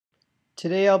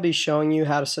Today I'll be showing you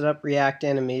how to set up React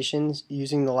animations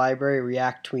using the library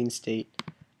react-tween-state.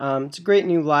 It's a great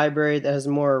new library that has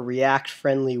a more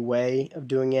React-friendly way of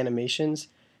doing animations.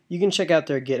 You can check out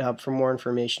their GitHub for more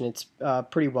information. It's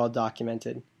pretty well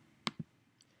documented.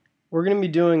 We're going to be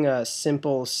doing a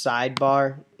simple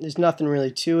sidebar. There's nothing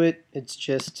really to it. It's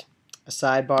just a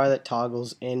sidebar that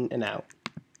toggles in and out.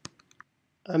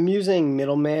 I'm using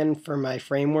Middleman for my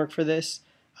framework for this.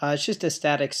 It's just a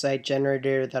static site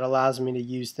generator that allows me to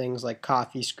use things like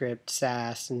CoffeeScript,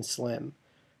 Sass, and Slim.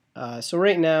 So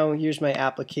right now, here's my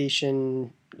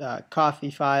application coffee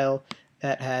file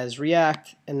that has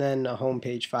React and then a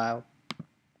homepage file.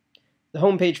 The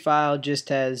homepage file just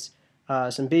has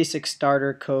some basic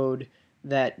starter code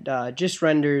that just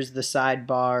renders the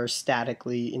sidebar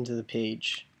statically into the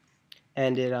page.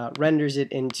 And it renders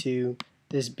it into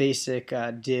this basic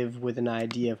div with an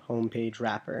ID of homepage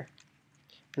wrapper.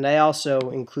 And I also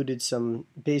included some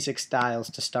basic styles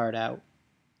to start out.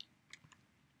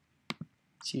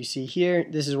 So you see here,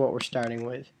 this is what we're starting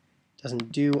with.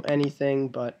 Doesn't do anything,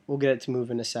 but we'll get it to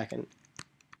move in a second.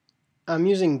 I'm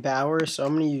using Bower, so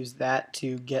I'm going to use that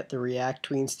to get the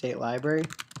react-tween-state library.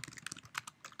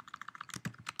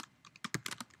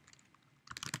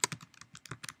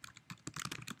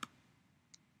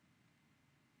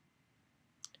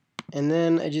 And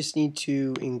then I just need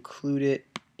to include it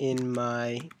in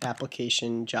my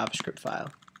application JavaScript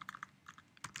file.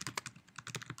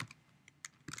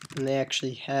 And they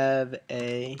actually have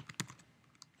a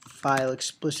file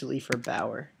explicitly for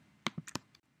Bower.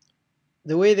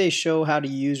 The way they show how to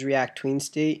use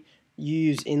react-tween-state, you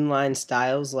use inline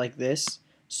styles like this.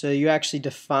 So you actually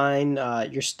define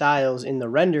your styles in the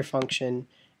render function,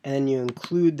 and then you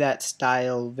include that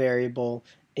style variable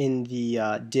in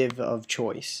the div of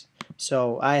choice.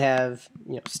 So I have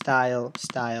style,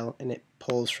 and it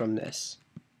pulls from this.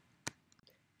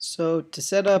 So to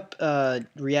set up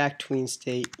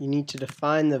react-tween-state, you need to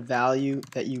define the value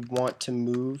that you want to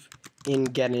move in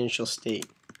getInitialState.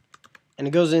 And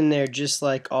it goes in there just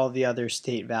like all the other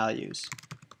state values.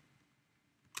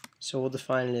 So we'll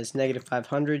define it as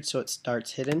 -500 so it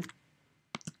starts hidden.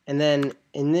 And then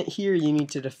in here you need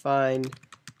to define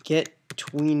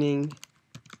getTweening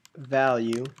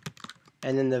value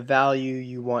and then the value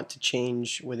you want to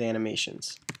change with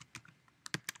animations.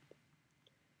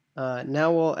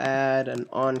 Now we'll add an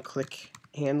onClick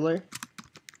handler.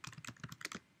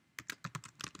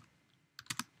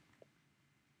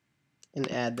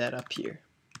 And add that up here.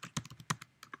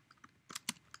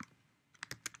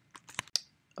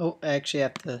 Oh, I actually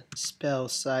have to spell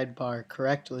sidebar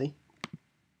correctly.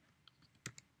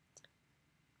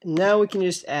 Now we can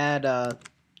just add the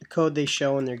code they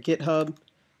show in their GitHub.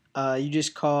 You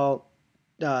just call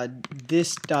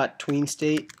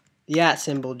this.tweenstate. The @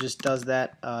 symbol just does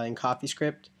that in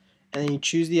CoffeeScript. And then you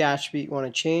choose the attribute you want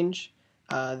to change.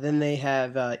 Then they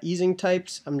have easing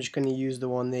types. I'm just going to use the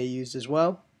one they used as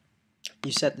well.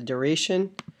 You set the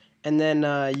duration, and then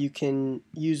you can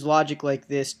use logic like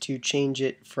this to change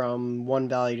it from one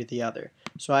value to the other.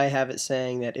 So I have it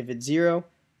saying that if it's 0,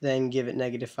 then give it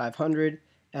 -500,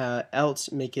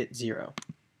 else make it 0.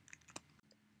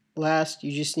 Last,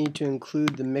 you just need to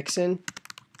include the mixin,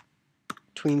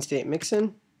 tween-state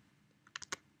mixin,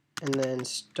 and then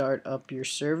start up your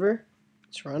server.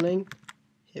 It's running,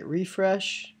 hit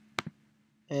refresh,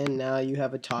 and now you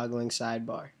have a toggling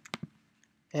sidebar.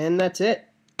 And that's it.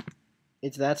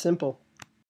 It's that simple.